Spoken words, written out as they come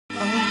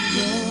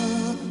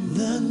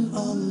and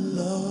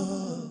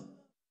Allah.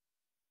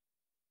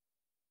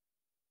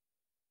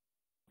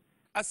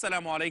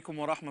 Assalamu alaikum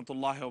wa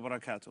rahmatullahi wa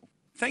barakatuh.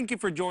 Thank you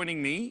for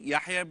joining me,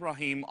 Yahya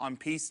Ibrahim, on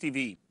Peace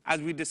TV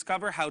as we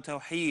discover how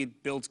Tawheed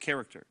builds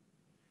character.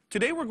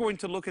 Today we're going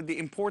to look at the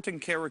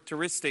important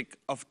characteristic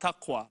of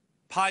taqwa,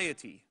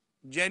 piety,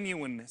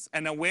 genuineness,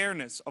 and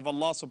awareness of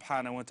Allah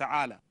subhanahu wa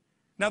ta'ala.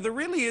 Now there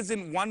really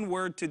isn't one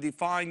word to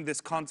define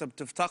this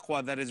concept of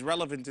taqwa that is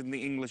relevant in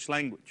the English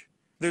language.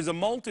 There's a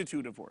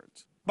multitude of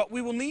words. But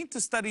we will need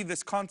to study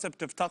this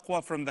concept of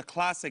taqwa from the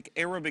classic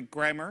Arabic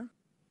grammar,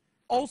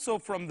 also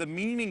from the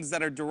meanings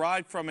that are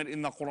derived from it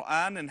in the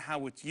Quran and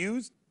how it's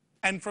used,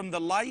 and from the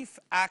life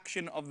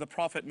action of the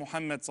Prophet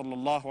Muhammad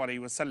sallallahu alaihi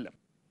wasallam.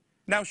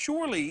 Now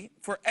surely,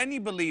 for any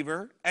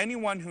believer,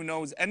 anyone who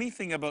knows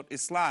anything about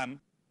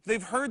Islam,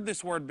 they've heard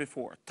this word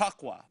before,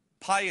 taqwa,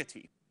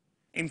 piety.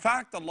 In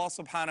fact, Allah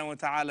subhanahu wa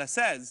ta'ala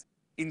says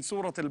in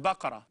Surah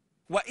Al-Baqarah,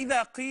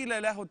 وَإِذَا قِيلَ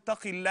لَهُ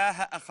اتَّقِ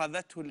اللَّهَ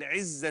أَخَذَتْهُ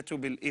الْعِزَّةُ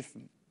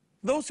بِالْإِثْمِ.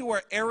 Those who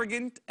are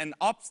arrogant and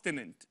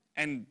obstinate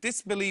and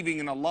disbelieving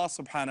in Allah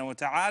subhanahu wa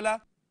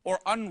ta'ala, or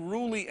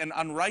unruly and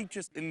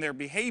unrighteous in their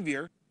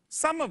behavior,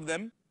 some of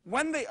them,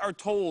 when they are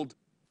told,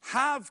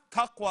 have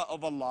taqwa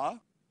of Allah,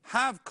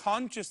 have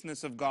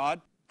consciousness of God,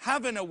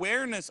 have an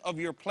awareness of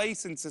your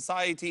place in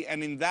society,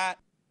 and in that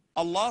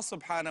Allah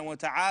subhanahu wa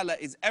ta'ala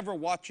is ever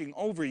watching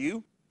over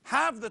you,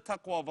 have the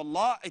taqwa of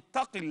Allah,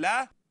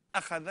 ittaqillah,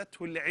 أخذته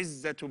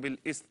العزة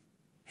بالإثم.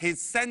 His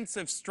sense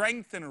of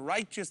strength and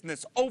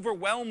righteousness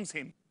overwhelms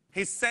him.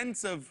 His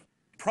sense of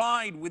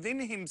pride within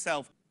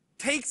himself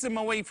takes him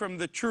away from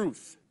the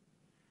truth.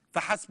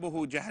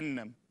 فَحَسْبُهُ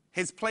جَهَنَّمْ.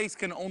 His place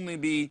can only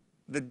be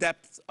the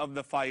depths of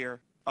the fire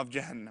of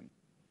Jahannam.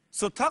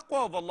 So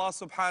taqwa of Allah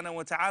subhanahu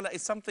wa ta'ala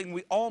is something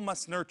we all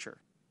must nurture.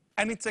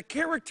 And it's a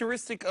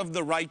characteristic of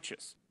the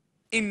righteous.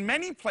 In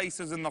many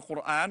places in the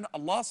Quran,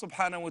 Allah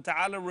subhanahu wa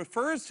ta'ala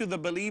refers to the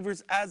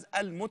believers as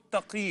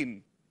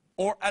al-muttaqeen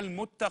or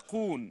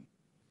al-muttaqoon,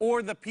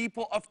 or the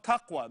people of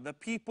taqwa, the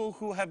people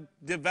who have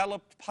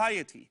developed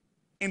piety.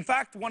 In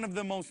fact, one of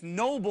the most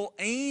noble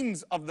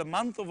aims of the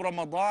month of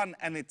Ramadan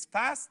and its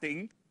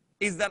fasting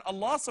is that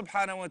Allah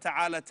subhanahu wa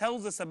ta'ala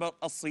tells us about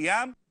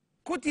as-siyam,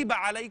 كُتِبَ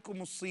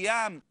عَلَيْكُمُ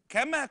الصِّيَامُ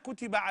كَمَا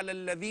كُتِبَ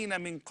عَلَى الَّذِينَ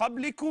مِن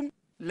قَبْلِكُمْ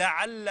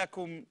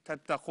لَعَلَّكُمْ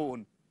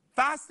تَتَّقُونَ.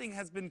 Fasting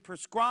has been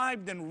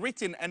prescribed and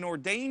written and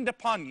ordained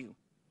upon you,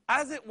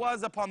 as it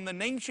was upon the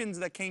nations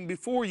that came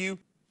before you.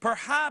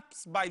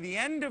 Perhaps by the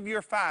end of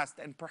your fast,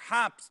 and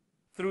perhaps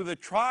through the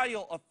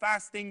trial of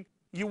fasting,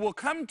 you will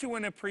come to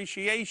an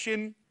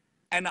appreciation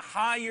and a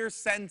higher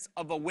sense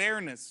of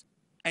awareness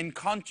and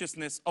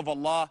consciousness of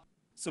Allah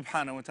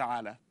subhanahu wa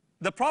ta'ala.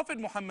 The Prophet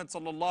Muhammad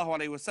sallallahu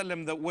alayhi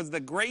wasallam that was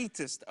the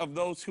greatest of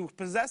those who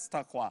possessed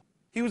taqwa.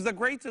 He was the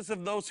greatest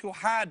of those who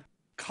had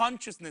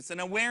consciousness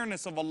and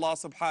awareness of Allah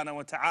subhanahu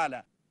wa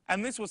ta'ala.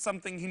 And this was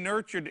something he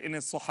nurtured in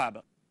his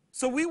Sahaba.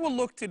 So we will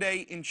look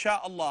today,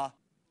 insha'Allah,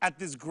 at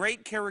this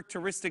great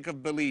characteristic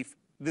of belief,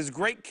 this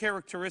great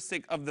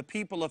characteristic of the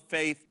people of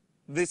faith,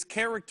 this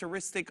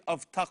characteristic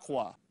of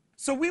taqwa.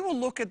 So we will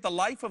look at the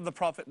life of the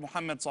Prophet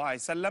Muhammad sallallahu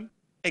alaihi wasallam,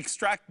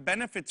 extract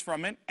benefits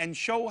from it, and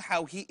show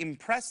how he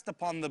impressed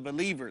upon the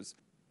believers,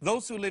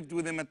 those who lived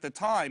with him at the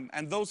time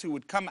and those who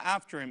would come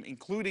after him,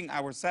 including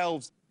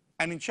ourselves,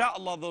 and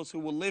insha'Allah those who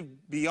will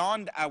live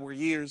beyond our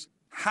years,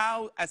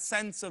 how a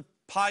sense of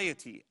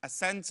piety, a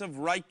sense of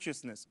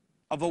righteousness,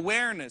 of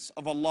awareness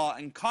of Allah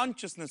and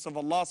consciousness of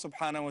Allah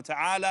subhanahu wa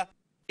ta'ala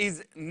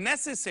is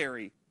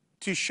necessary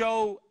to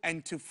show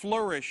and to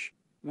flourish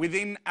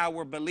within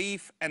our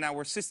belief and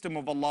our system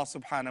of Allah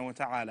subhanahu wa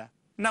ta'ala.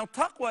 Now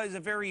taqwa is a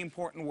very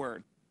important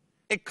word.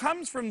 It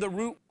comes from the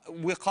root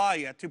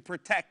wiqaya, to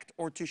protect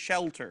or to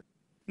shelter.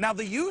 Now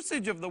the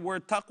usage of the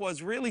word taqwa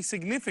is really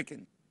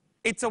significant.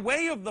 It's a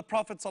way of the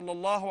Prophet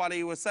sallallahu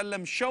alaihi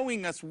wasallam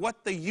showing us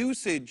what the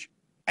usage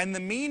and the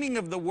meaning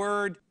of the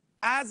word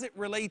as it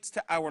relates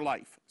to our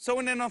life. So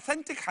in an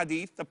authentic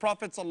hadith, the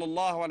Prophet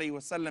sallallahu alaihi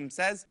wasallam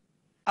says,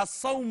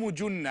 "As-sawmu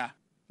junnah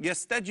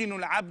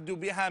yastajinu al-abdu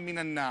biha min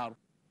an-nar."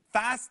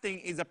 Fasting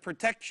is a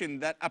protection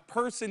that a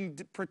person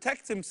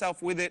protects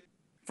himself with it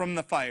from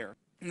the fire.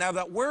 Now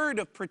that word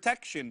of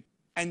protection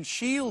and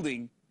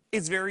shielding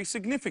is very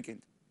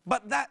significant.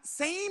 But that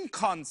same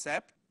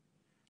concept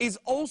is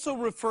also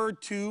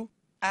referred to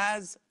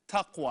as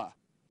taqwa,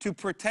 to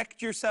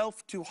protect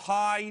yourself, to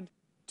hide,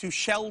 to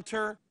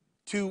shelter,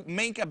 to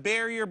make a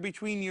barrier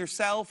between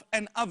yourself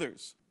and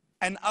others,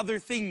 and other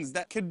things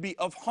that could be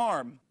of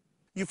harm.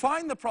 You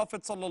find the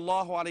Prophet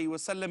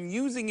ﷺ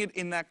using it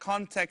in that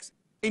context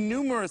in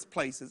numerous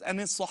places, and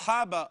his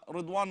Sahaba,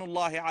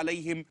 Ridwanullahi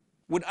alayhim,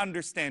 would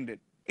understand it.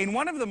 In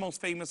one of the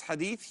most famous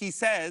hadith, he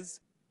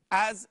says,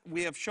 as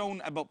we have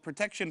shown about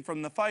protection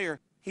from the fire,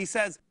 he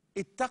says,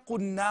 اتقوا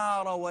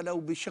النار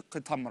ولو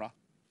بشق تمرة.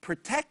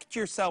 Protect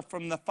yourself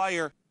from the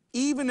fire,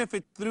 even if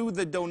it's through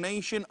the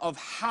donation of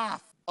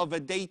half of a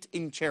date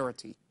in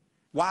charity.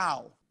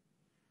 Wow.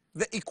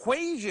 The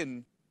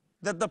equation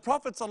that the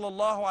Prophet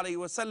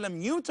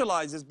ﷺ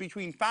utilizes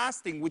between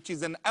fasting, which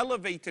is an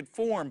elevated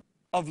form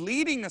of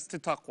leading us to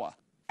taqwa,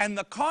 And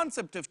the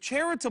concept of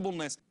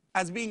charitableness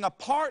as being a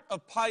part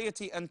of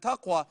piety and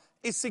taqwa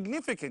is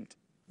significant.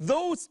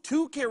 Those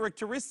two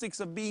characteristics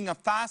of being a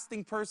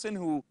fasting person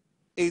who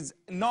is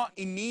not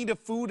in need of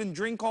food and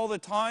drink all the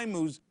time,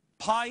 who's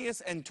pious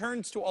and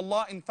turns to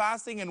Allah in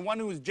fasting, and one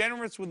who is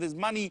generous with his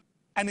money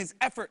and his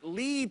effort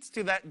leads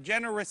to that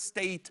generous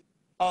state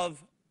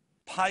of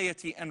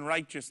piety and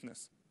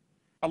righteousness.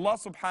 Allah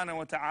subhanahu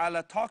wa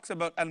ta'ala talks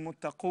about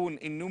al-muttaqun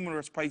in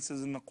numerous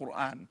places in the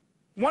Quran.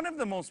 One of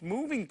the most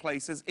moving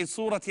places is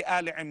Surah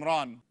Al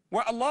Imran,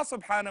 where Allah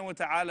subhanahu wa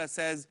ta'ala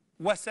says,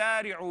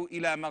 وَسَارِعُوا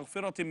إِلَى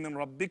مَغْفِرَةٍ مِّن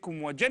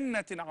رَبِّكُمْ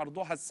وَجَنَّةٍ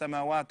عَرْضُهَا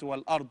السَّمَاوَاتُ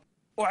وَالْأَرْضُ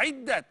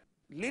أُعِدَّتْ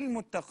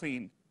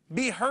لِلْمُتَّقِينَ.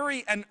 Be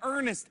hurry and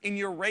earnest in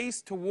your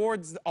race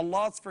towards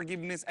Allah's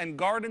forgiveness, and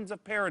gardens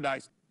of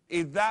paradise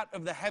is that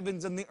of the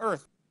heavens and the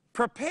earth,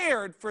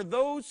 prepared for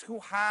those who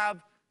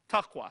have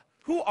taqwa.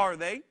 Who are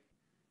they?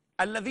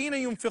 الَّذِينَ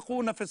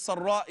يُنْفِقُونَ فِي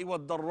السَّرَّاءِ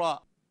وَالضَّرَّاءِ.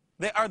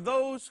 They are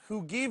those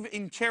who give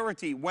in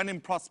charity when in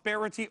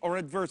prosperity or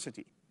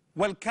adversity.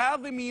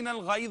 وَالْكَاظِمِينَ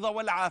الْغَيْظَ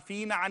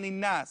وَالْعَافِينَ عَنِ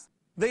النَّاسِ.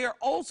 They are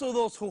also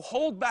those who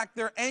hold back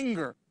their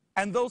anger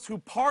and those who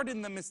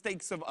pardon the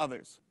mistakes of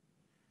others.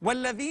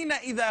 وَالَّذِينَ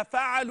إِذَا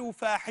فَعَلُوا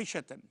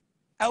فَاحِشَةً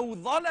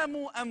أَوْ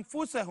ظَلَمُوا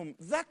أَنفُسَهُمْ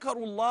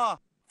ذَكَرُوا اللَّهَ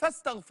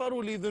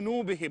فَاسْتَغْفَرُوا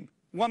لِذُنُوبِهِمْ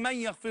وَمَنْ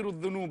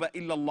يَغْفِرُ الذُّنُوبَ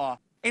إِلَّا اللَّهُ.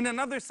 In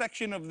another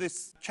section of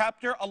this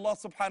chapter, Allah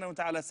subhanahu wa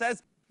ta'ala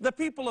says, the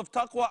people of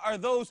taqwa are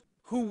those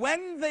who,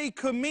 when they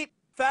commit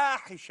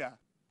fahisha,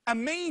 a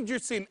major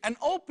sin, an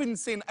open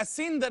sin, a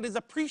sin that is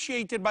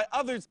appreciated by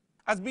others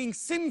as being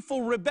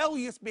sinful,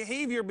 rebellious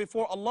behavior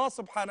before Allah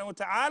subhanahu wa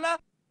ta'ala,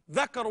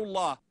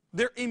 dhakarullah.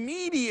 Their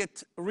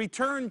immediate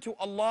return to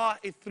Allah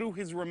is through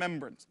His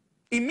remembrance.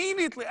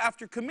 Immediately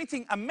after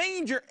committing a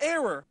major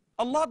error,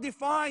 Allah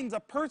defines a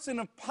person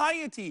of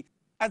piety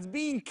as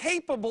being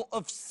capable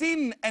of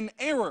sin and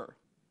error,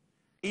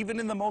 even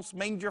in the most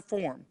major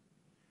form.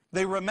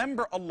 They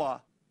remember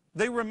Allah.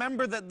 They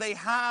remember that they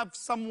have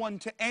someone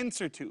to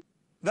answer to,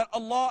 that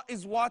Allah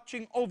is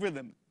watching over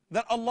them,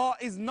 that Allah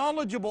is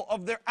knowledgeable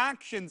of their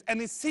actions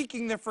and is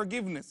seeking their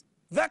forgiveness.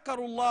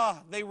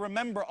 Dhakarullah, they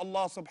remember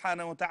Allah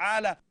subhanahu wa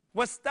ta'ala.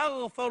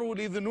 وَاسْتَغْفَرُوا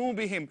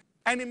لِذُنُوبِهِمْ,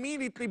 and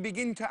immediately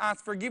begin to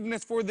ask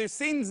forgiveness for their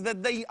sins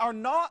that they are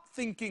not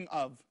thinking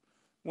of.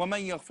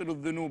 وَمَنْ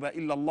يَغْفِرُ الذُّنُوبَ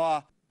إِلَّا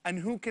اللَّهِ. And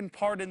who can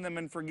pardon them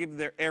and forgive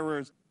their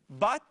errors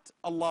but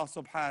Allah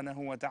subhanahu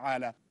wa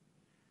ta'ala.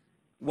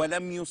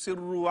 وَلَمْ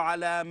يُصِرُّوا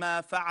عَلَى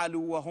مَا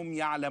فَعَلُوا وَهُمْ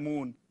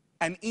يَعْلَمُونَ.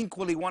 And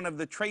equally, one of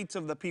the traits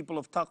of the people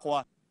of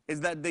taqwa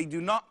is that they do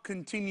not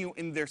continue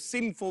in their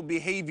sinful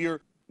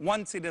behavior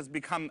once it has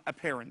become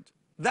apparent.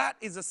 That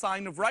is a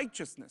sign of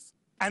righteousness.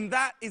 And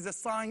that is a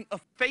sign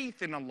of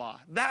faith in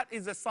Allah. That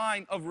is a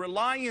sign of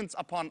reliance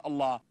upon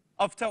Allah,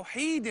 of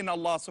tawheed in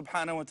Allah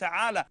subhanahu wa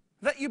ta'ala,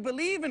 that you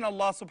believe in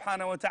Allah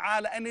subhanahu wa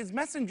ta'ala and His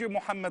Messenger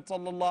Muhammad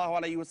sallallahu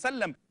alayhi wa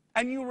sallam,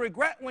 and you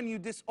regret when you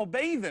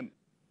disobey them.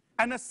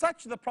 And as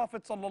such, the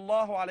Prophet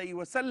sallallahu alayhi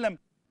wa sallam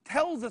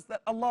tells us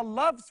that Allah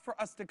loves for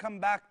us to come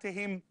back to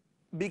Him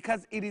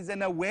because it is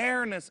an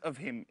awareness of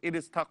Him. It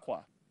is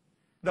taqwa.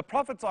 The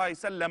Prophet sallallahu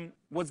alayhi wa sallam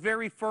was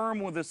very firm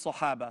with his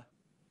Sahaba,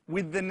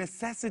 with the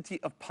necessity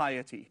of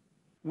piety,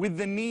 with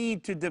the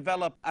need to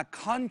develop a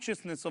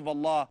consciousness of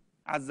Allah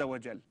Azza wa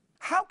Jal.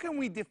 How can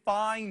we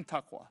define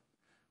taqwa?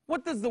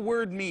 What does the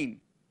word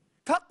mean?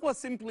 Taqwa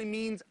simply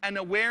means an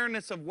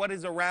awareness of what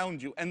is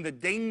around you and the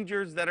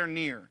dangers that are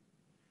near.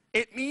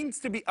 It means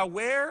to be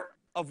aware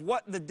of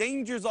what the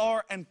dangers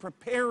are and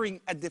preparing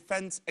a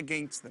defense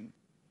against them.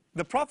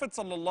 The Prophet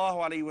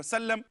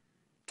ﷺ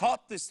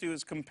taught this to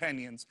his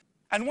companions.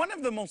 And one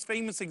of the most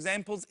famous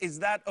examples is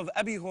that of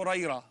Abi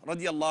Hurairah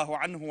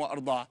radiallahu anhu wa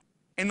ardah.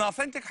 In the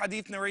authentic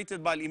hadith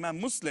narrated by Imam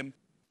Muslim,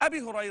 Abi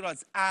Hurairah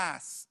is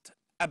asked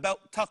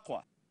about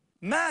taqwa.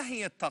 Ma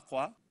hiya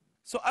taqwa?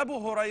 So Abu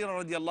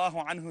Hurairah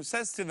radiallahu anhu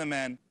says to the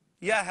man,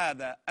 Ya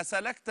hada,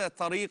 asalakta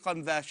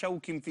tariqan dha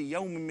shawkin fi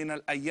yawmin min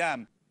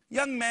al-ayyam.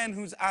 Young man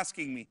who's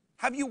asking me,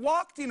 have you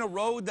walked in a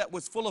road that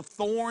was full of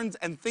thorns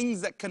and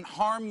things that can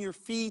harm your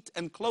feet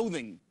and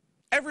clothing?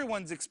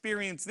 Everyone's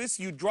experienced this.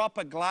 You drop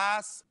a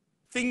glass,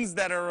 things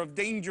that are of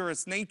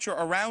dangerous nature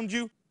around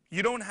you.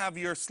 You don't have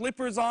your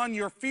slippers on.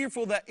 You're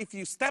fearful that if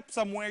you step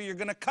somewhere, you're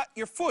going to cut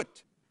your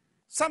foot.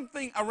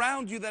 Something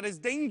around you that is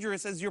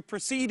dangerous as you're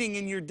proceeding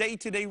in your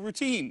day-to-day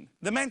routine.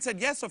 The man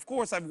said, yes, of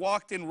course, I've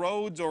walked in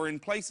roads or in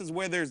places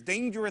where there's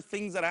dangerous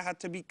things that I had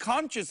to be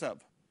conscious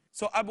of.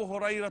 So Abu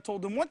Hurairah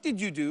told him, what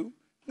did you do?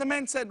 The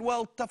man said,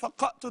 well,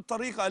 tafaqatu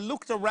tariqa. I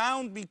looked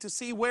around me to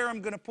see where I'm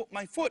going to put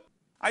my foot.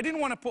 I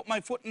didn't want to put my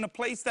foot in a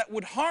place that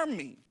would harm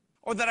me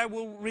or that I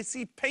will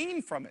receive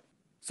pain from it.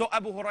 So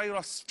Abu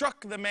Hurairah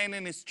struck the man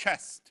in his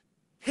chest,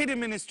 hit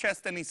him in his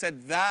chest, and he said,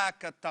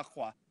 ذَاكَ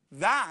taqwa.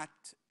 That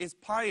is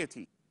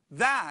piety.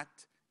 That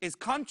is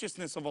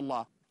consciousness of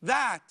Allah.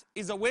 That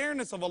is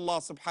awareness of Allah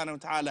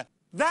subhanahu wa ta'ala.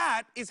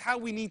 That is how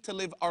we need to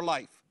live our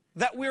life.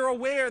 That we're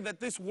aware that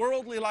this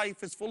worldly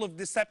life is full of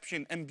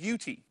deception and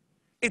beauty.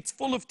 It's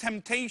full of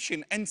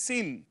temptation and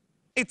sin.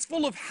 It's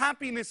full of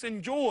happiness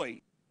and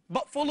joy,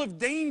 but full of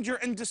danger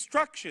and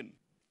destruction.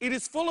 It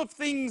is full of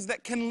things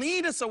that can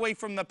lead us away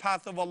from the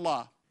path of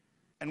Allah.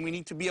 And we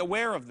need to be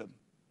aware of them.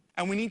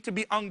 And we need to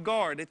be on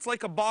guard. It's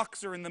like a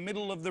boxer in the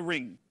middle of the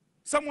ring.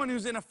 Someone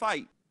who's in a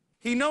fight.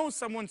 He knows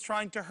someone's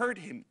trying to hurt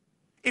him.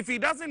 If he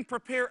doesn't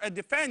prepare a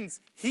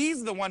defense,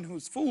 he's the one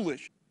who's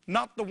foolish,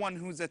 not the one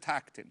who's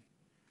attacked him.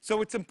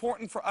 So it's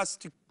important for us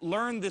to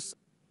learn this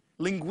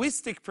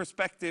linguistic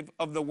perspective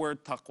of the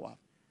word taqwa.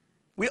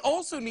 We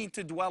also need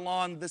to dwell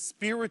on the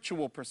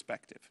spiritual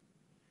perspective.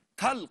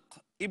 Talq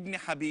ibn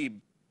Habib,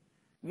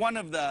 one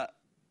of the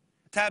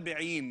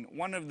tabi'een,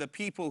 one of the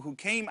people who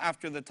came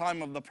after the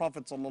time of the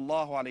Prophet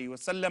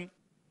ﷺ,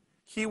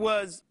 he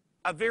was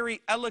a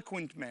very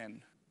eloquent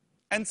man.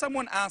 And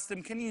someone asked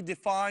him, can you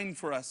define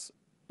for us,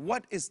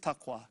 what is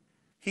taqwa?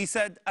 He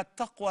said,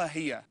 at-taqwa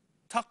hiya,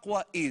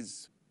 taqwa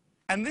is.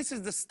 And this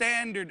is the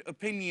standard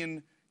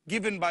opinion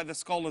given by the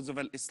scholars of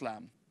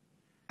Islam.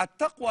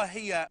 At-taqwa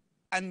hiya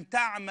an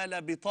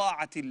ta'amala bi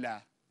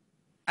ta'atillah.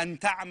 An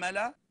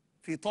ta'amala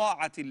fi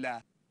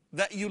ta'atillah.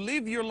 That you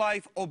live your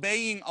life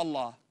obeying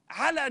Allah.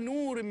 Ala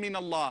nur min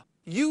Allah.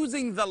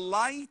 Using the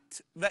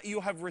light that you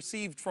have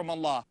received from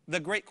Allah. The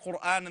great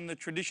Quran and the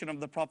tradition of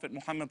the Prophet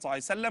Muhammad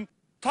ﷺ.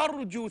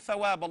 Tarju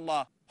thawab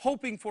Allah.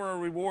 Hoping for a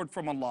reward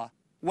from Allah.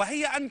 Wa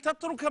hiya an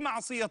tatruka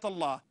ma'asiyat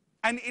Allah.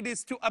 And it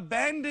is to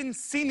abandon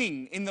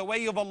sinning in the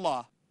way of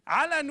Allah.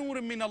 Ala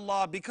nur min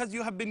Allah, because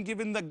you have been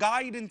given the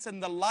guidance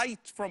and the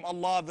light from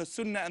Allah, the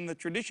sunnah and the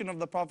tradition of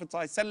the Prophet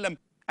ﷺ,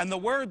 and the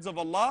words of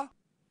Allah.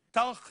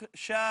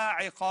 Takhsha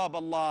iqab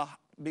Allah,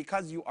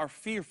 because you are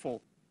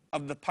fearful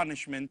of the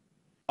punishment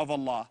of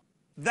Allah.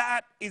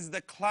 That is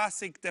the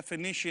classic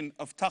definition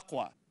of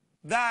taqwa.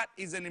 That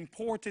is an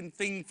important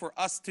thing for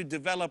us to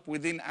develop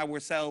within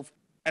ourselves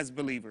as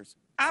believers.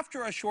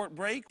 After a short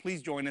break,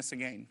 please join us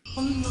again.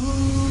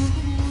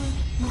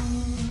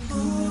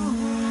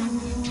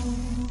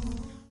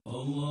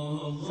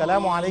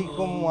 Assalamu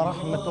alaikum wa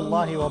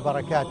rahmatullahi wa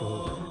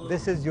barakatuh.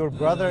 This is your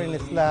brother in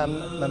Islam,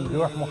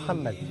 Mamdouh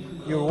Muhammad.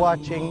 You're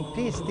watching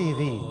Peace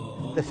TV,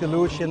 the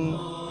solution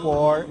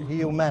for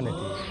humanity.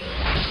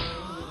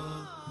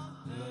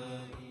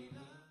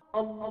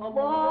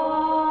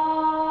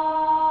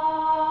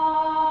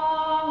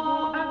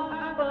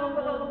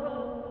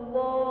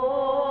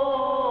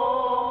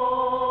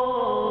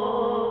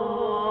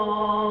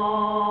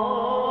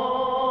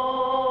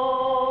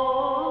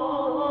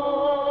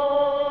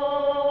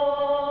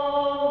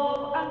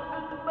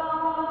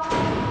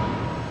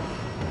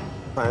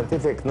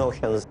 Scientific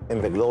notions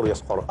in the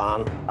glorious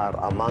Quran are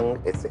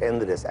among its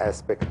endless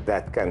aspects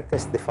that can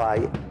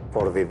testify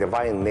for the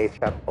divine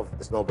nature of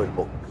this noble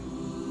book.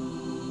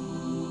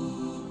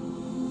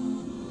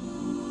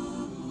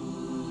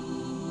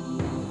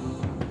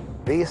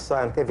 These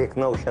scientific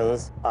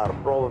notions are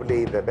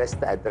probably the best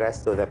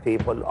addressed to the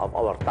people of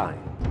our time.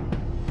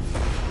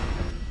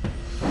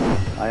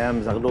 I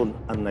am Zaghlul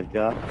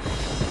al-Najjar.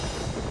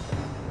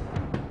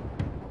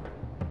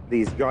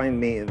 Please join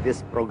me in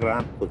this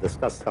program to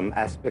discuss some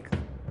aspects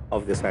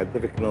of the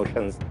scientific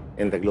notions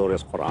in the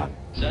glorious Quran.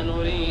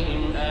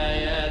 سنريهم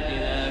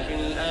آياتنا في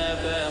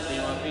الآفاق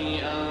وفي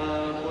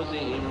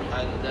أنفسهم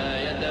حتى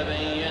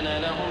يتبين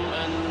لهم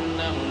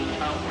أنه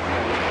الحق.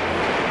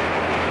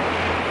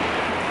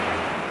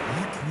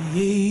 He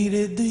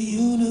created the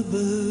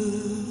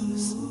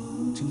universe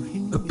to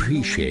him.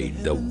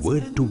 Appreciate the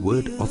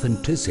word-to-word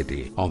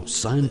authenticity of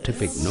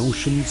scientific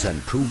notions and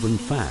proven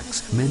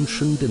facts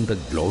mentioned in the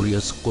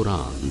glorious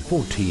Quran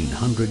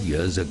 1400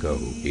 years ago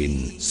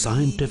in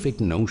Scientific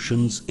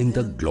Notions in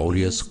the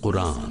Glorious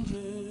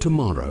Quran.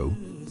 Tomorrow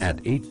at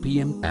 8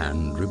 p.m.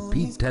 and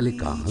repeat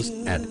telecast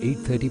at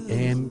 8:30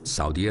 a.m.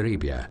 Saudi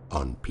Arabia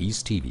on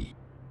Peace TV.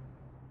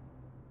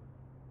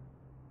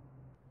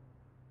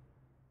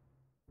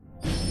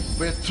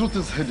 Where truth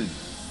is hidden,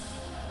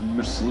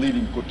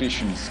 misleading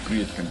quotations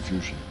create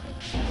confusion.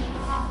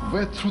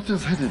 Where truth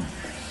is hidden,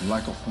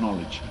 lack of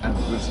knowledge and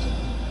wisdom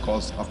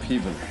cause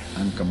upheaval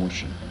and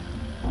commotion.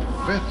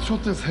 Where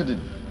truth is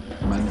hidden,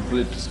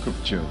 manipulated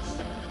scriptures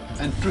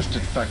and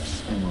twisted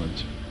facts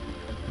emerge.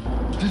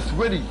 This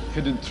very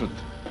hidden truth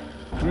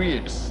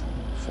creates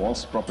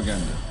false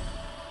propaganda,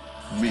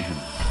 mayhem,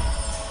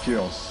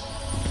 chaos,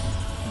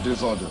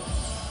 disorder,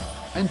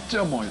 and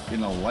turmoil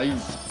in our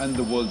lives and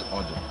the world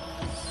order.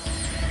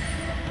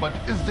 But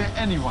is there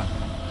anyone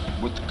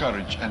with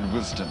courage and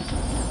wisdom?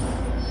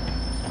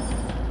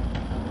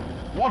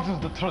 What is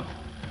the truth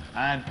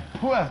and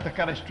who has the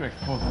courage to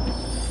expose it?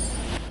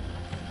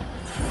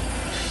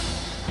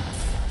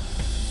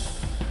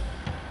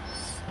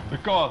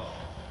 Because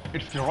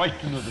it's the right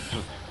to know the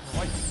truth.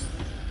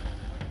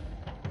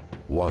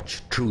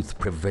 Watch Truth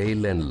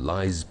Prevail and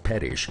Lies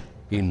Perish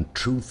in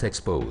Truth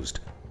Exposed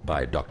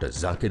by Dr.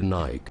 Zakir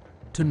Naik.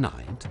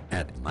 Tonight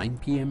at 9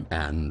 p.m.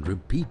 and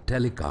repeat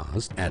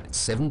telecast at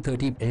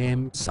 7:30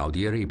 a.m.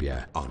 Saudi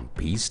Arabia on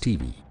Peace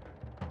TV.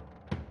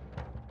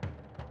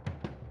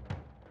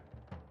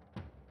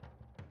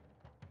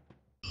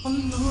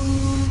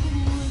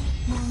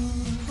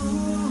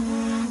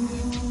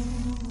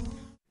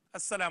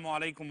 Assalamu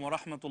alaikum wa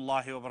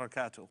rahmatullahi wa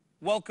barakatuh.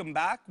 Welcome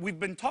back. We've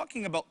been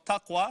talking about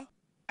taqwa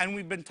And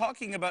we've been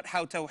talking about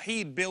how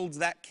Tawheed builds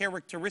that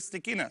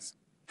characteristic in us,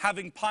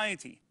 having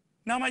piety.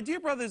 Now, my dear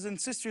brothers and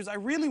sisters, I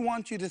really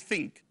want you to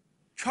think.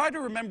 Try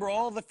to remember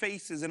all the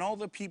faces and all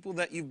the people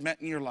that you've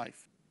met in your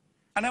life.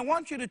 And I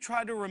want you to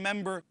try to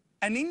remember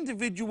an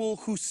individual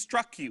who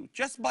struck you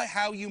just by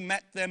how you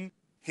met them,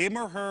 him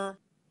or her,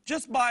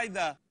 just by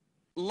the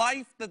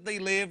life that they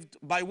lived,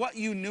 by what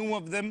you knew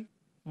of them,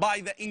 by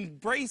the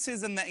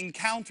embraces and the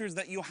encounters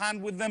that you had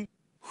with them.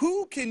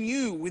 Who can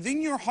you, within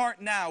your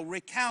heart now,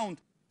 recount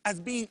as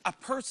being a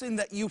person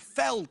that you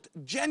felt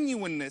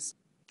genuineness,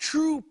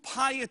 true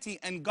piety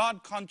and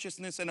God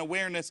consciousness and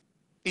awareness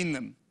in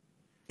them?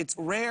 It's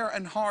rare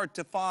and hard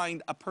to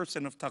find a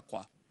person of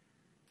taqwa.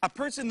 A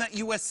person that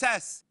you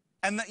assess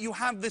and that you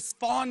have this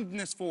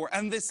fondness for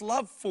and this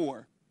love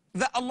for.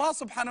 That Allah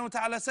subhanahu wa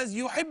ta'ala says,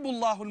 يُحِبُّ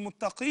اللَّهُ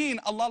الْمُتَّقِينَ.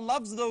 Allah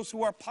loves those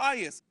who are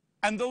pious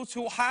and those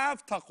who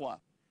have taqwa.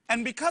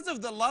 And because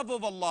of the love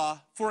of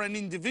Allah for an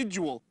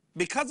individual,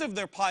 because of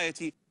their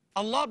piety,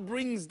 Allah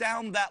brings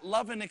down that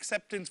love and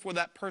acceptance for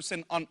that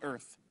person on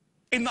earth.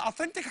 In the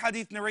authentic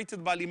hadith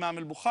narrated by Imam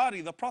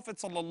al-Bukhari, the Prophet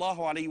sallallahu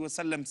alaihi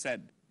wasallam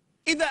said,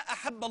 إِذَا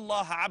أَحَبَّ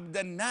اللَّهَ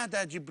عَبْدًا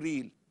نَادَى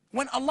جِبْرِيلٌ.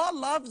 When Allah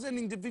loves an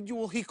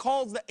individual, He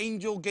calls the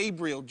angel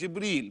Gabriel,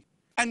 Jibreel,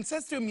 and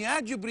says to him,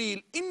 Ya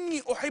Jibreel,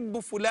 إِنِّي أُحِبُّ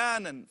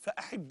فُلَانًا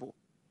فَأَحِبُّ.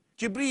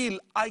 Jibreel,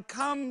 I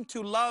come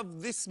to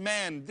love this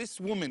man, this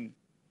woman.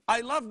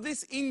 I love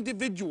this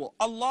individual.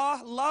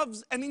 Allah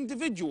loves an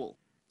individual.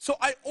 So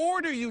I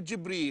order you,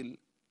 Jibreel,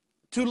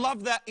 to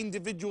love that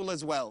individual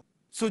as well.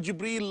 So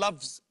Jibreel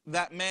loves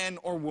that man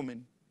or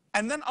woman.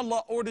 And then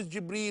Allah orders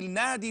Jibreel,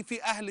 Nadi fi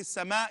ahli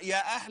sama,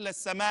 ya ahli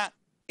sama,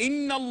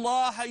 inna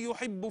Allah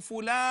yuhibbu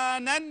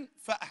fulanan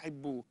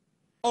fa'ahibbu.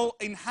 O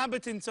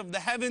inhabitants of the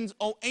heavens,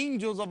 O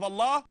angels of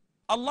Allah,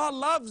 Allah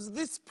loves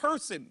this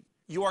person.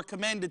 You are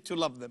commanded to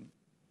love them.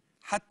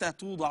 Hatta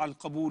tuda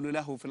al-qabulu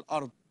lahu fil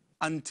ard.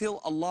 Until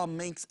Allah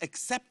makes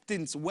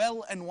acceptance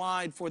well and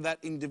wide for that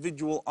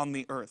individual on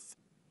the earth.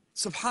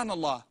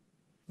 Subhanallah,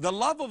 the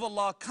love of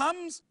Allah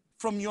comes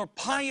from your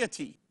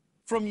piety,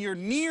 from your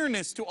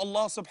nearness to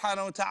Allah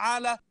subhanahu wa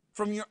ta'ala,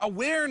 from your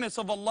awareness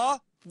of Allah,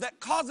 that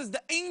causes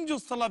the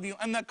angels to love you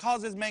and that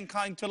causes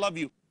mankind to love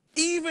you,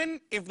 even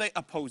if they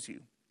oppose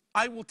you.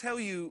 I will tell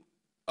you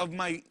of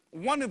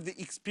one of the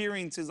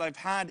experiences I've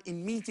had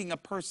in meeting a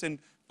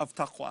person of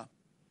taqwa.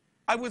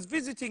 I was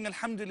visiting,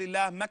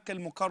 alhamdulillah, Makkah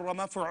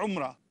al-Mukarramah for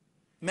Umrah.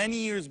 Many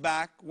years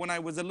back, when I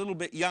was a little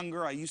bit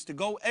younger, I used to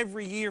go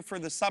every year for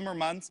the summer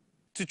months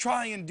to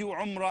try and do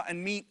Umrah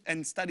and meet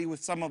and study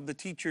with some of the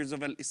teachers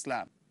of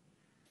Islam.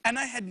 And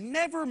I had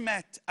never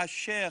met a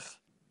Sheikh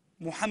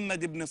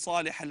Muhammad ibn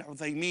Salih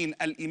al-Uthaymeen,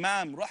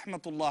 al-Imam,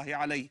 rahmatullahi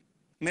alayh.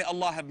 May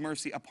Allah have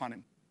mercy upon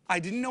him. I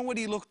didn't know what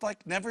he looked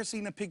like, never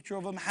seen a picture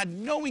of him, had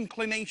no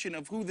inclination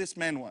of who this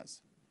man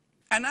was.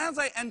 And as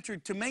I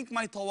entered to make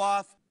my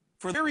tawaf,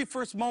 for the very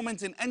first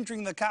moments in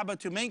entering the Kaaba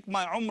to make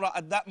my Umrah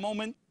at that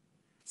moment,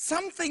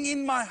 something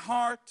in my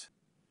heart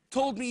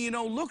told me,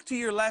 look to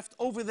your left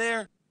over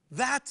there,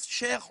 that's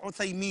Sheikh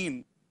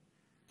Uthaymeen.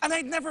 And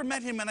I'd never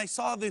met him, and I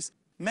saw this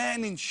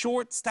man in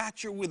short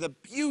stature with a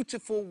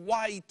beautiful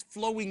white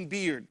flowing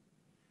beard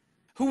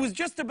who was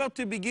just about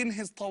to begin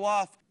his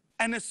tawaf.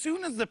 And as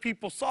soon as the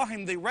people saw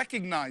him, they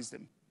recognized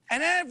him.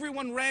 And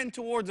everyone ran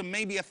towards him,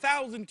 maybe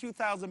 1,000,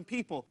 2,000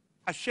 people.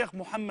 Sheikh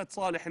Muhammad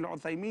Salih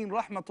al-Uthaymeen,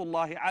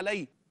 rahmatullahi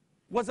alayh,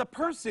 was a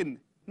person,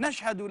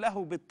 nashhadu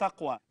lahu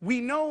bit-taqwa. We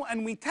know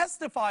and we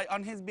testify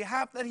on his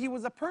behalf that he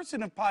was a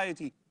person of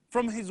piety.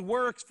 From his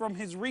works, from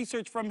his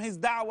research, from his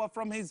da'wah,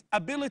 from his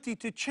ability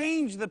to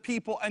change the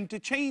people and to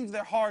change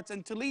their hearts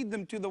and to lead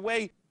them to the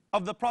way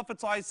of the Prophet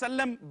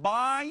ﷺ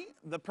by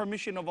the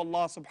permission of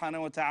Allah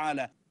subhanahu wa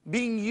ta'ala.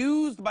 Being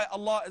used by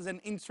Allah as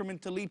an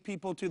instrument to lead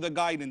people to the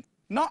guidance.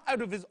 Not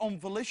out of his own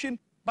volition,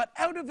 but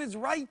out of his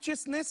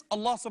righteousness,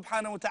 Allah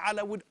subhanahu wa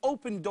ta'ala would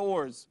open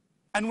doors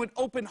and would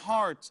open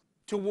hearts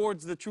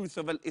towards the truth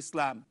of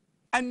Islam.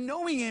 And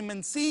knowing him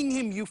and seeing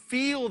him, you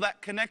feel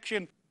that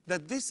connection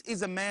that this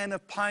is a man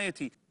of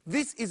piety.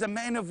 This is a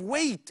man of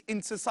weight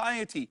in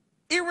society.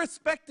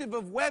 Irrespective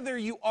of whether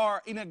you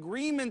are in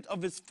agreement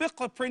of his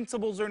fiqh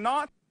principles or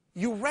not,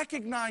 you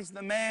recognize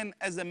the man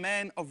as a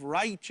man of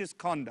righteous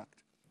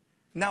conduct.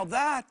 Now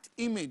that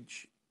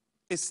image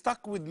is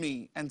stuck with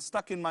me and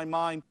stuck in my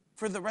mind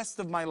for the rest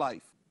of my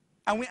life.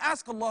 And we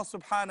ask Allah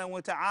subhanahu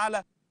wa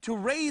ta'ala to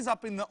raise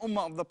up in the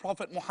ummah of the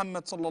Prophet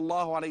Muhammad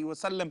sallallahu alayhi wa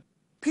sallam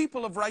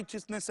people of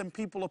righteousness and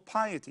people of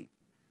piety.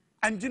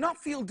 And do not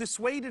feel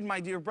dissuaded, my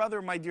dear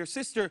brother, my dear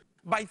sister,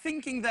 by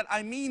thinking that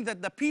I mean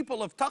that the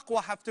people of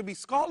taqwa have to be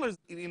scholars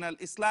in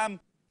Islam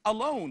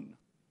alone.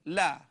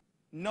 La.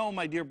 No,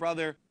 my dear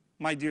brother,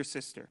 my dear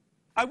sister.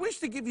 I wish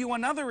to give you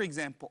another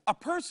example, a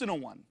personal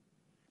one.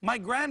 My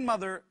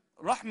grandmother,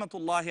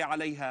 rahmatullahi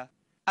alayha,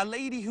 a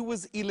lady who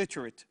was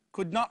illiterate,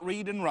 could not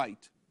read and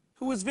write,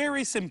 who was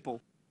very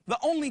simple. The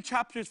only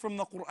chapters from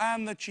the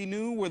Quran that she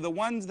knew were the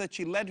ones that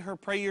she led her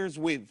prayers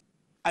with.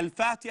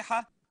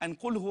 Al-Fatiha and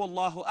Qul huwa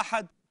Allahu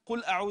ahad,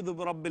 Qul a'udhu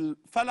bi rabbil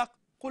falaq,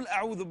 Qul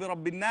a'udhu bi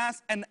rabbin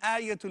nas, and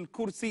Ayatul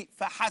Kursi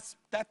fahasb.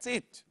 That's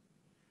it.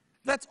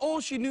 That's all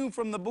she knew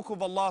from the book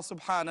of Allah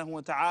subhanahu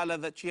wa ta'ala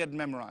that she had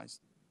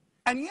memorized.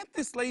 And yet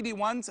this lady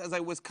once, as I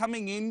was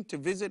coming in to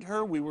visit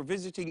her, we were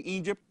visiting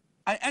Egypt,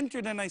 I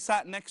entered and I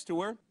sat next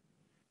to her,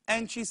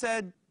 and she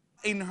said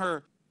in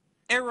her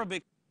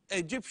Arabic,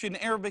 Egyptian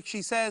Arabic,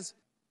 she says,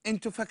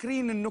 "Intu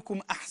fakrin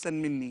annukum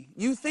ahsan minni."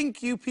 You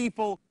think you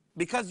people,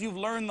 because you've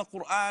learned the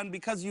Quran,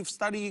 because you've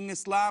studying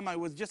Islam, I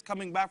was just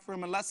coming back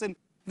from a lesson,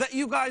 that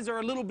you guys are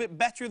a little bit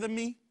better than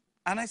me?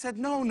 And I said,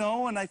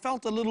 no, and I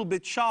felt a little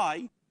bit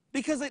shy,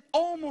 because it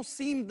almost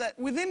seemed that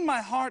within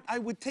my heart I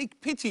would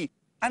take pity,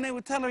 and I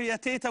would tell her, "Ya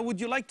teta, would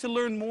you like to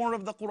learn more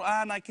of the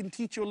Quran? I can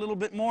teach you a little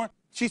bit more."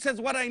 She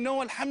says, "What I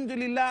know,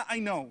 alhamdulillah, I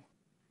know."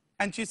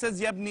 And she says,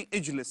 "Yabni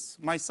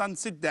ijlis," my son,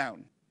 sit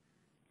down.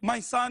 My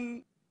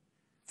son,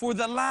 for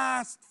the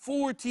last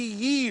 40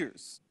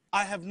 years,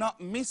 I have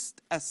not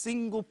missed a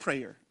single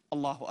prayer.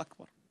 Allahu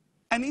Akbar.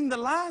 And in the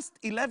last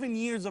 11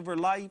 years of her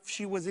life,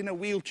 she was in a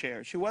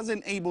wheelchair. She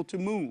wasn't able to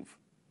move.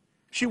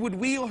 She would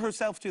wheel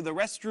herself to the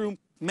restroom,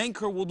 make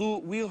her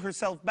wudu, wheel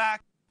herself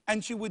back,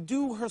 and she would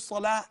do her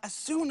salah as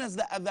soon as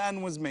the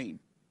adhan was made.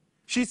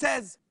 She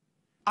says,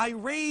 "I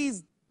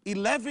raised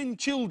 11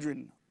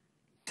 children,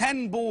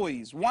 10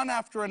 boys, one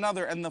after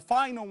another, and the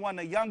final one,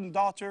 a young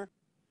daughter.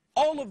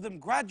 All of them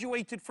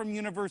graduated from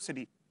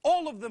university.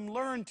 All of them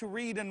learned to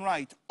read and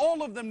write.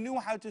 All of them knew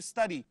how to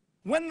study.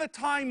 When the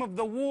time of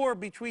the war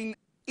between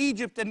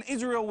Egypt and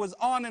Israel was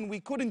on and we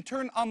couldn't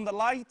turn on the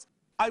lights,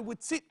 I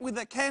would sit with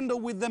a candle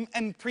with them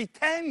and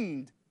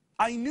pretend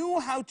I knew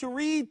how to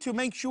read to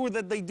make sure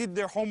that they did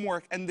their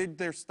homework and did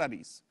their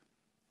studies."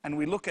 And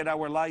we look at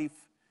our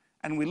life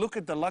and we look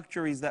at the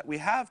luxuries that we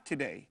have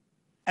today,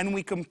 and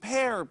we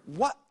compare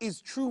what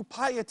is true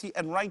piety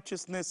and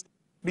righteousness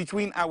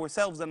between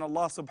ourselves and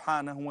Allah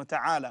subhanahu wa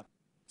ta'ala.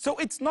 So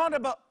it's not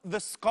about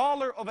the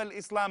scholar of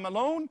al-Islam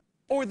alone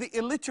or the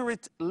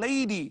illiterate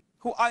lady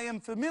who I am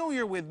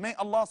familiar with. May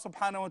Allah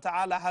subhanahu wa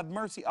ta'ala have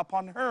mercy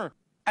upon her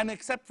and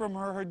accept from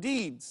her her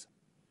deeds.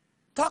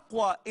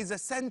 Taqwa is a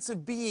sense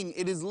of being.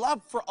 It is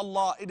love for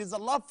Allah. It is a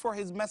love for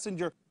His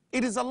Messenger.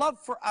 It is a love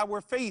for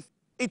our faith.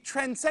 It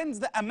transcends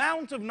the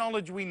amount of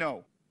knowledge we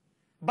know,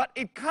 but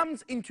it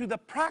comes into the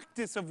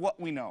practice of what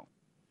we know.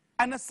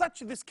 And as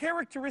such, this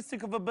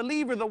characteristic of a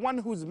believer, the one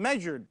who's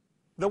measured,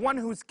 the one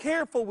who's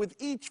careful with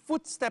each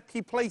footstep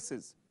he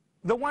places,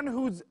 the one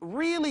who's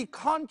really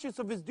conscious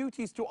of his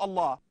duties to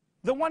Allah,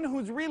 the one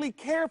who's really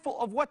careful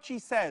of what she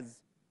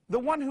says, the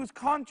one who's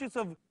conscious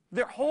of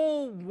their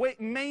whole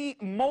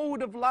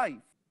mode of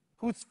life,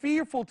 who's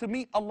fearful to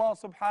meet Allah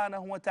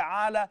subhanahu wa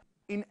ta'ala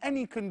in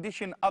any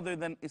condition other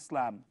than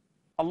Islam.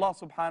 Allah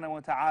subhanahu wa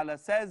ta'ala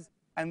says,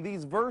 and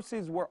these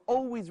verses were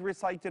always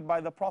recited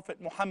by the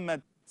Prophet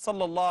Muhammad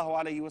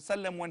sallallahu alayhi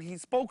wasallam when he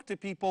spoke to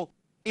people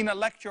in a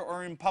lecture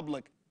or in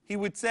public. He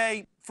would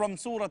say from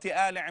Surah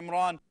Al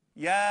Imran,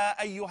 "Ya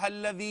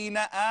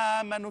ayyuhalladhina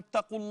amanu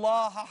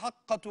taqullaha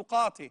haqqa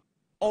tuqatih."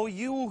 O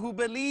you who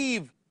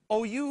believe,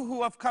 O you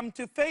who have come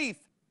to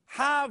faith,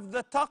 have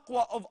the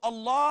taqwa of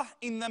Allah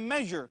in the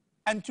measure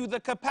and to the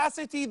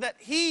capacity that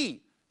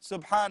He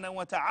subhanahu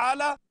wa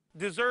ta'ala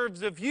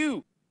deserves of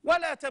you.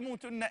 وَلَا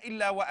تَمُوتُنَّ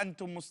إِلَّا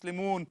وَأَنْتُمْ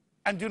مُسْلِمُونَ.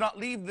 And do not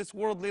leave this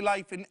worldly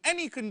life in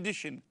any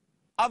condition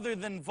other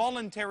than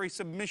voluntary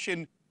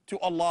submission to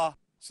Allah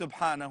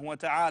subhanahu wa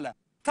ta'ala.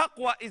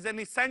 Taqwa is an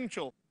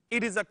essential.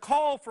 It is a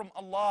call from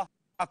Allah,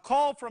 a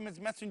call from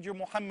His Messenger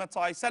Muhammad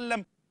sallallahu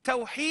alaihi wasallam.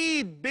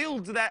 Tawheed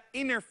builds that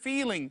inner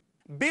feeling,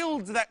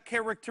 builds that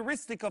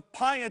characteristic of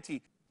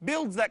piety,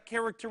 builds that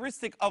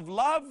characteristic of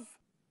love,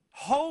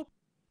 hope,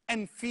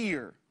 and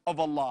fear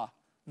of Allah.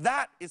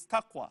 That is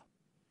taqwa.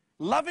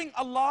 Loving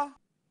Allah,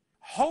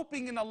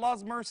 hoping in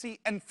Allah's mercy,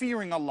 and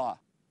fearing Allah.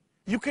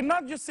 You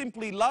cannot just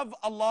simply love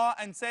Allah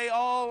and say,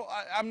 "Oh,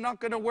 I'm not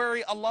going to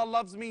worry, Allah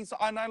loves me,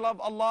 and I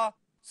love Allah,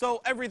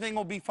 so everything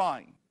will be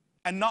fine,"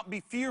 and not be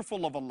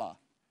fearful of Allah.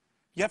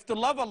 You have to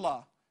love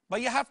Allah,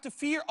 but you have to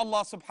fear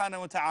Allah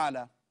subhanahu wa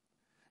ta'ala.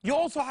 You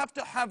also have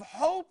to have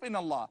hope in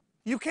Allah.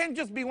 You can't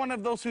just be one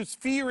of those who's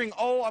fearing,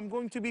 "Oh, I'm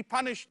going to be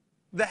punished,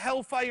 the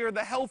hellfire,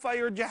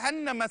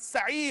 Jahannam,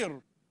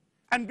 as-sa'ir,"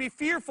 and be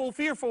fearful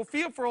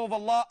of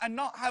Allah and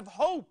not have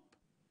hope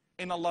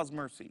in Allah's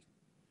mercy.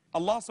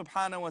 Allah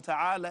subhanahu wa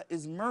ta'ala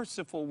is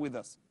merciful with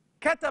us.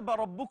 كَتَبَ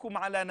رَبُّكُمْ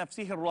عَلَى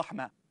نَفْسِهِ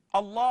الرَّحْمَةِ.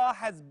 Allah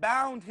has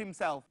bound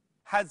Himself,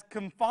 has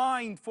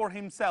confined for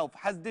Himself,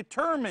 has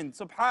determined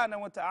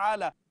subhanahu wa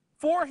ta'ala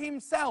for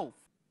Himself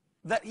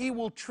that He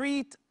will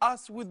treat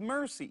us with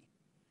mercy.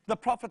 The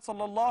Prophet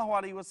sallallahu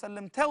alaihi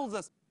wasallam tells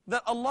us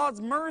that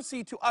Allah's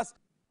mercy to us,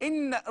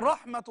 "Inna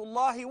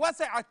rahmatullahi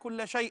wasi'at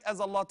kulla shay," as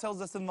Allah tells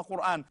us in the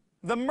Quran.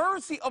 The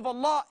mercy of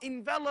Allah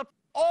enveloped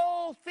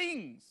all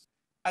things.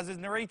 As is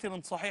narrated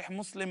in Sahih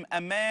Muslim, a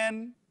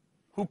man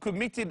who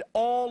committed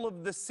all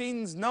of the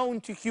sins known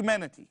to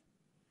humanity,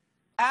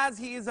 as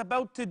he is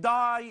about to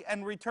die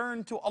and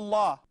return to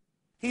Allah,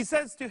 he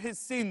says to his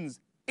sins,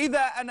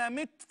 "Idha ana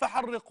mit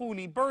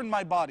faharriquni," burn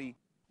my body.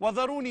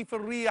 وَذَرُونِي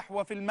فِي الرِّيحِ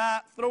وَفِي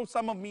الْمَاءِ, throw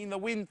some of me in the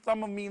wind,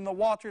 some of me in the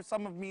water,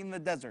 some of me in the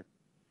desert.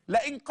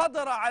 لَإِن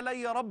قَدَرَ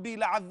عَلَيَّ رَبِّي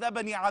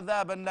لَعَذَّبَنِي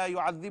عَذَابًا لَا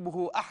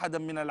يُعَذِّبُهُ أَحَدًا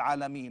مِنَ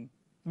الْعَالَمِينَ.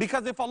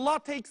 Because if Allah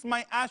takes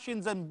my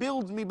actions and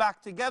builds me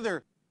back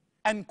together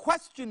and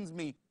questions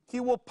me, He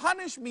will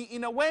punish me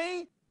in a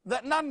way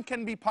that none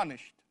can be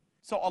punished.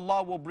 So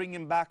Allah will bring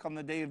him back on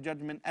the Day of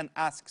Judgment and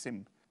asks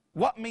him,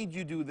 what made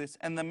you do this?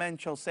 And the man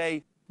shall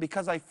say,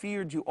 because I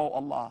feared you, O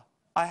Allah.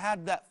 I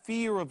had that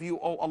fear of you,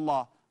 O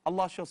Allah.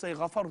 Allah shall say,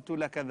 غَفَرْتُ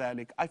لَكَ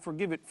ذَلِكَ. I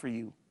forgive it for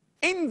you.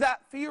 In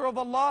that fear of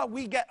Allah,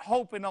 we get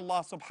hope in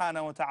Allah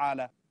subhanahu wa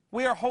ta'ala.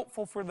 We are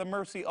hopeful for the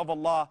mercy of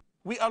Allah.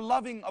 We are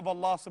loving of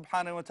Allah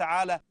subhanahu wa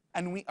ta'ala.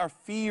 And we are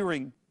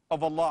fearing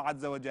of Allah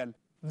azza wa jal.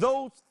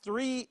 Those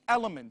three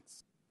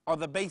elements are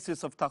the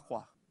basis of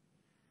taqwa.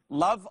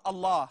 Love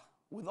Allah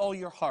with all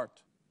your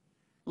heart.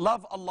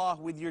 Love Allah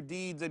with your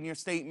deeds and your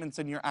statements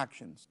and your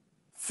actions.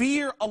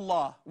 Fear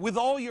Allah with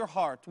all your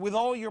heart, with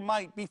all your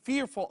might. Be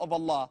fearful of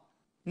Allah.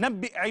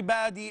 نَبِّئْ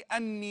عِبَادِي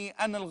أَنِّي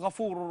أَنَا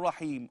الْغَفُورُ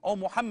الرَّحِيمُ. O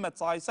Muhammad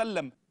sallallahu alayhi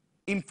wa sallam,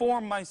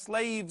 inform my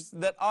slaves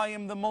that I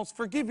am the most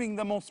forgiving,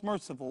 the most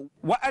merciful.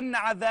 وَأَنَّ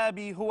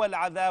عَذَابِي هُوَ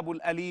الْعَذَابُ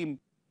الْأَلِيمُ.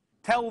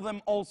 Tell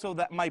them also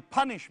that my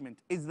punishment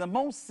is the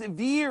most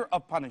severe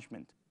of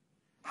punishment.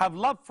 Have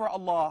love for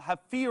Allah, have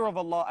fear of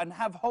Allah, and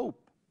have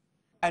hope.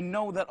 And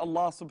know that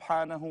Allah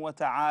subhanahu wa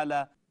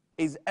ta'ala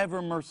is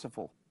ever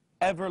merciful,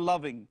 ever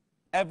loving,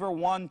 ever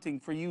wanting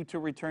for you to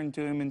return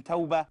to Him in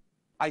tawbah.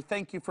 I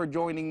thank you for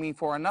joining me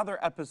for another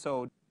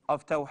episode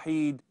of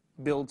Tawheed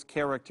Builds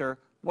Character.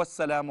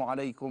 Wassalamu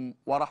alaikum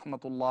wa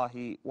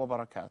rahmatullahi wa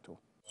barakatuh.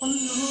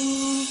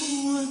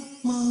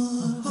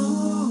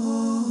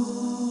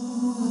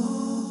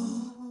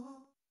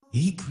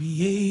 He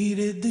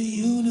created the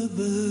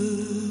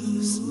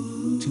universe.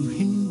 To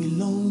Him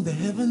belong the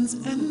heavens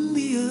and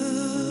the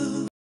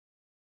earth.